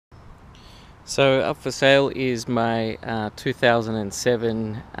So up for sale is my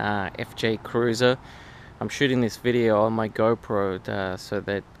 2007 FJ Cruiser. I'm shooting this video on my GoPro so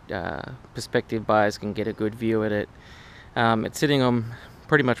that prospective buyers can get a good view at it. It's sitting on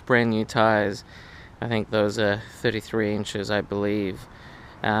pretty much brand new tires. I think those are 33 inches, I believe.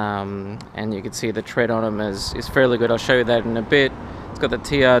 And you can see the tread on them is fairly good. I'll show you that in a bit. It's got the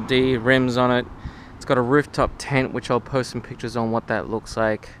TRD rims on it. It's got a rooftop tent, which I'll post some pictures on what that looks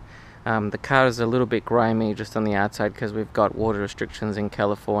like. The car is a little bit grimy just on the outside because we've got water restrictions in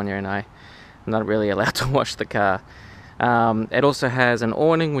California and I'm not really allowed to wash the car. It also has an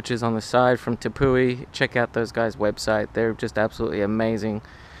awning which is on the side from Tepui. Check out those guys' website. They're just absolutely amazing.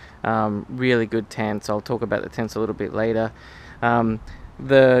 Really good tents. I'll talk about the tents a little bit later.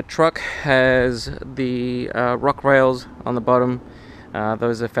 The truck has the rock rails on the bottom.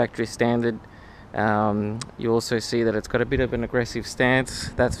 Those are factory standard. You also see that it's got a bit of an aggressive stance.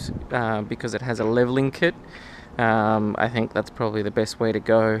 That's because it has a leveling kit. I think that's probably the best way to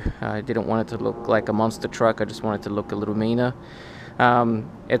go. I didn't want it to look like a monster truck. I just wanted to look a little meaner.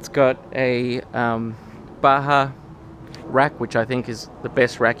 It's got a Baja rack, which I think is the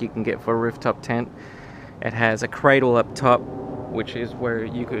best rack you can get for a rooftop tent. It has a cradle up top, which is where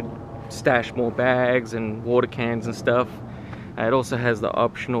you could stash more bags and water cans and stuff. It also has the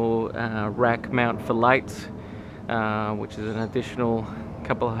optional rack mount for lights, which is an additional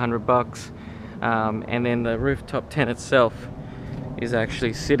couple of $100. And then the rooftop tent itself is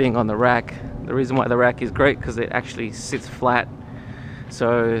actually sitting on the rack. The reason why the rack is great because it actually sits flat.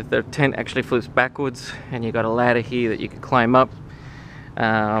 So the tent actually flips backwards and you've got a ladder here that you can climb up.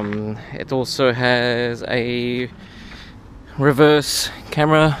 It also has a reverse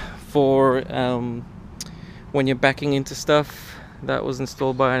camera for when you're backing into stuff. That was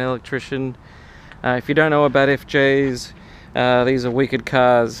installed by an electrician. If you don't know about FJs, these are wicked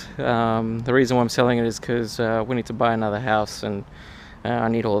cars. The reason why I'm selling it is because we need to buy another house and I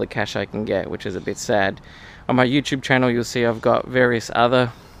need all the cash I can get, which is a bit sad. On my YouTube channel you'll see I've got various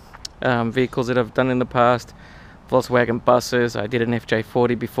other vehicles that I've done in the past. Volkswagen buses. I did an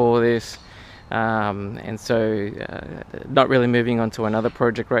FJ40 before this. And so not really moving on to another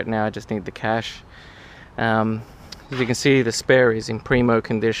project right now. I just need the cash. As you can see, the spare is in primo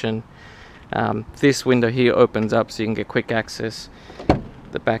condition. This window here opens up so you can get quick access.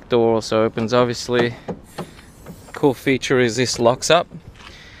 The back door also opens, obviously. Cool feature is this locks up.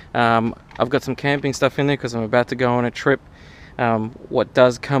 I've got some camping stuff in there because I'm about to go on a trip. What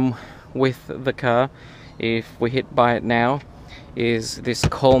does come with the car, if we hit buy it now, is this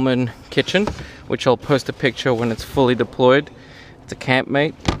Coleman kitchen, which I'll post a picture when it's fully deployed. It's a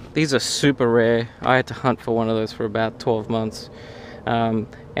campmate. These are super rare. I had to hunt for one of those for about 12 months. And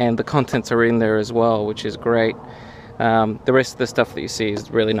the contents are in there as well, which is great. The rest of the stuff that you see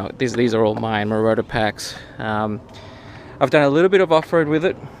is really not, these are all mine, my rotor packs. I've done a little bit of off-road with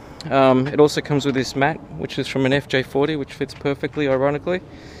it. It also comes with this mat, which is from an FJ40, which fits perfectly, ironically.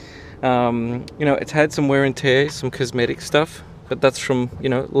 You know, it's had some wear and tear, some cosmetic stuff, but that's from, you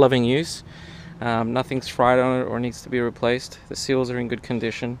know, loving use. Nothing's fried on it or needs to be replaced. The seals are in good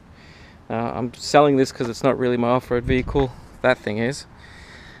condition. I'm selling this because it's not really my off-road vehicle. That thing is.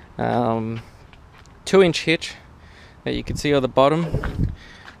 2-inch hitch that you can see on the bottom.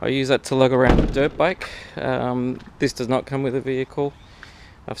 I use that to lug around a dirt bike. This does not come with a vehicle.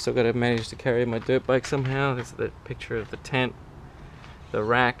 I've still got to manage to carry my dirt bike somehow. This is the picture of the tent, the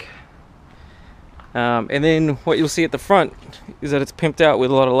rack. And then what you'll see at the front is that it's pimped out with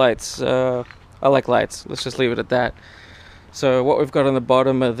a lot of lights. I like lights, let's just leave it at that. So what we've got on the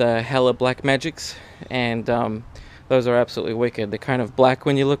bottom are the Hella Black Magics, and those are absolutely wicked. They're kind of black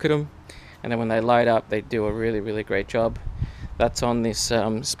when you look at them, and then when they light up they do a really great job. That's on this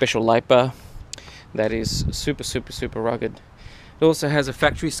special light bar that is super rugged. It also has a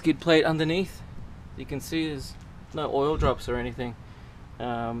factory skid plate underneath. You can see there's no oil drops or anything.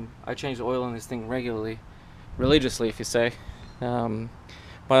 I change the oil on this thing regularly, religiously if you say.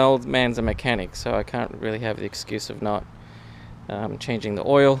 My old man's a mechanic, so I can't really have the excuse of not changing the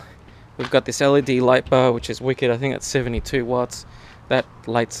oil. We've got this LED light bar, which is wicked. I think it's 72 watts. That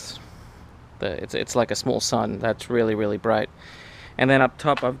lights, it's like a small sun. That's really bright. And then up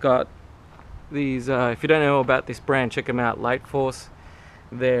top I've got these, if you don't know about this brand, check them out, Light Force.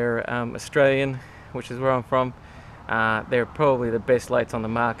 They're Australian, which is where I'm from. They're probably the best lights on the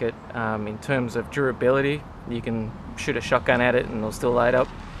market in terms of durability. You can shoot a shotgun at it and it'll still light up.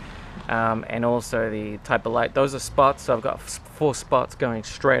 And also the type of light. Those are spots, so I've got 4 spots going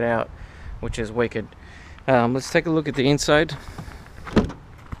straight out, which is wicked. Let's take a look at the inside.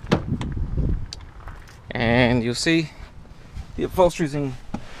 And you'll see the upholstery's in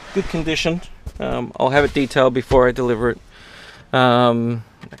good condition. I'll have it detailed before I deliver it.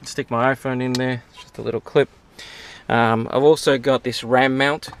 I can stick my iPhone in there, it's just a little clip. I've also got this RAM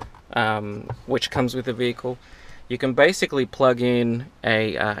mount, which comes with the vehicle. You can basically plug in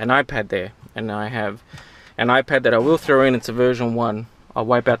an iPad there, and I have an iPad that I will throw in. It's a version 1. I'll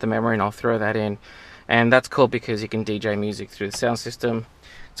wipe out the memory and I'll throw that in, and that's cool because you can DJ music through the sound system.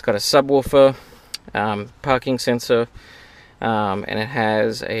 It's got a subwoofer, parking sensor, and it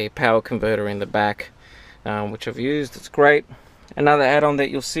has a power converter in the back, which I've used. It's great. Another add-on that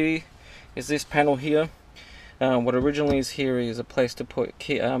you'll see is this panel here. What originally is here is a place to put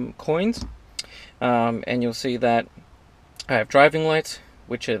coins, and you'll see that I have driving lights,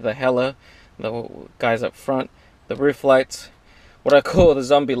 which are the hella, the guys up front, the roof lights, what I call the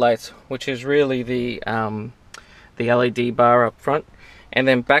zombie lights, which is really the LED bar up front, and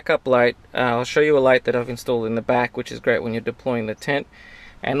then backup light. I'll show you a light that I've installed in the back, which is great when you're deploying the tent,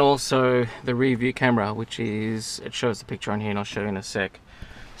 and also the rear view camera, which is, it shows the picture on here and I'll show you in a sec.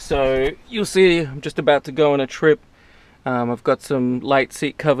 So you'll see I'm just about to go on a trip. I've got some light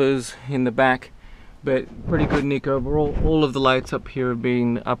seat covers in the back, but pretty good nick overall. All of the lights up here have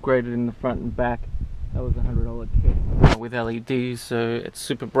been upgraded in the front and back. That was a $100 kit with LEDs, so it's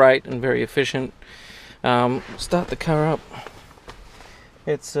super bright and very efficient. Start the car up.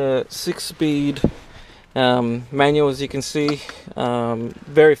 It's a 6-speed manual, as you can see.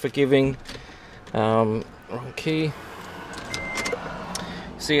 Very forgiving. Wrong key.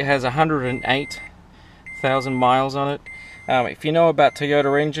 See, it has 108,000 miles on it. If you know about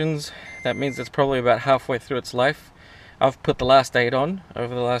Toyota engines, that means it's probably about halfway through its life. I've put the last 8 on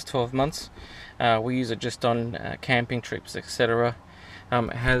over the last 12 months. We use it just on camping trips, etc.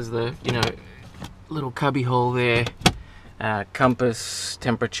 It has the, little cubby hole there, compass,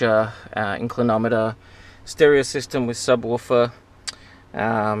 temperature, inclinometer, stereo system with subwoofer,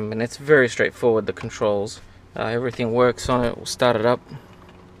 and it's very straightforward, the controls. Everything works on it. We'll start it up.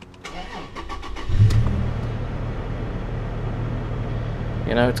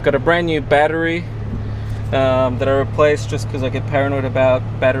 It's got a brand new battery that I replaced just because I get paranoid about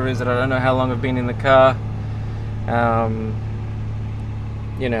batteries that I don't know how long have been in the car.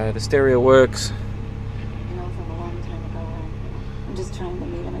 The stereo works.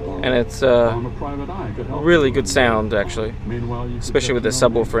 And it's really good sound, actually, especially with the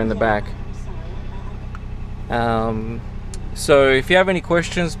subwoofer in the back. So if you have any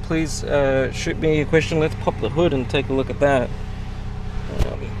questions, please shoot me a question. Let's pop the hood and take a look at that.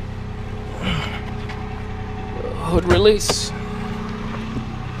 Hood release.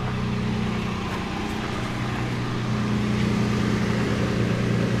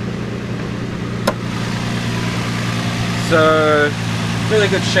 So really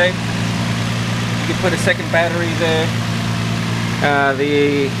good shape. You can put a second battery there.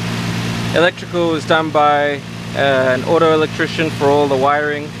 The electrical is done by an auto electrician for all the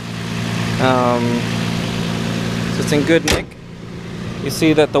wiring. So it's in good nick. You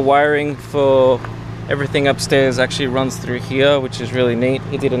see that the wiring for everything upstairs actually runs through here, which is really neat.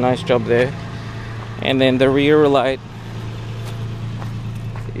 He did a nice job there. And then the rear light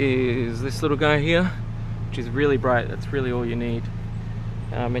is this little guy here, which is really bright. That's really all you need.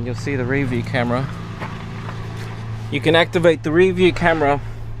 And you'll see the rear view camera. You can activate the rear view camera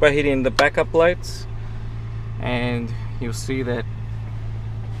by hitting the backup lights, and you'll see that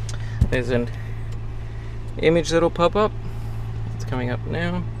there's an image that'll pop up. It's coming up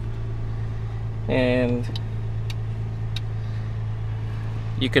now. And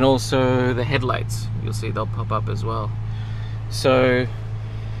you can also, the headlights, you'll see they'll pop up as well. So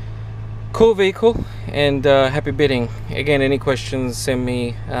cool vehicle, and happy bidding. Again, any questions, send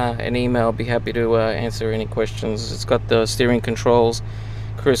me an email. I'll be happy to answer any questions. It's got the steering controls,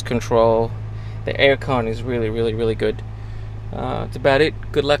 cruise control. The aircon is really good. That's about it.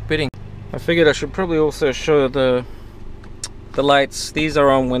 Good luck bidding. I figured I should probably also show the lights. These are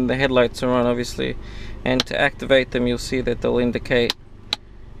on when the headlights are on, obviously, and to activate them you'll see that they'll indicate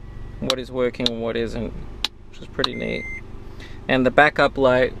what is working and what isn't, which is pretty neat. And the backup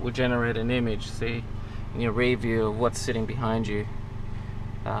light will generate an image, see, in your rear view of what's sitting behind you.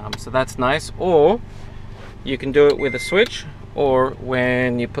 So that's nice. Or you can do it with a switch, or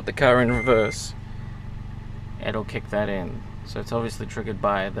when you put the car in reverse, it'll kick that in. So it's obviously triggered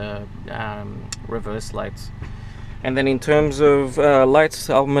by the reverse lights. And then in terms of lights,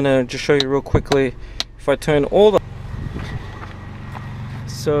 I'm gonna just show you real quickly. If I turn all the,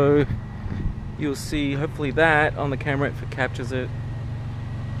 so you'll see hopefully that on the camera if it captures it.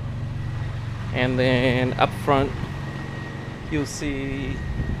 And then up front you'll see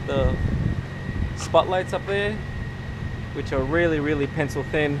the spotlights up there, which are really pencil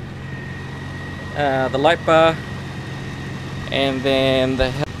thin. the light bar, and then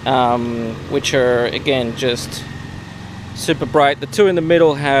the which are again just super bright. The two in the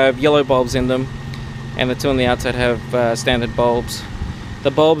middle have yellow bulbs in them, and the two on the outside have standard bulbs.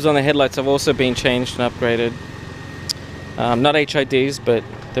 The bulbs on the headlights have also been changed and upgraded. Not HIDs, but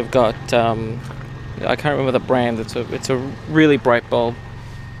they've got I can't remember the brand. It's a really bright bulb.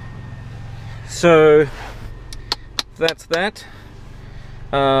 So that's that.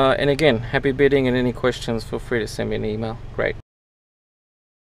 And again, happy bidding, and any questions, feel free to send me an email. Great.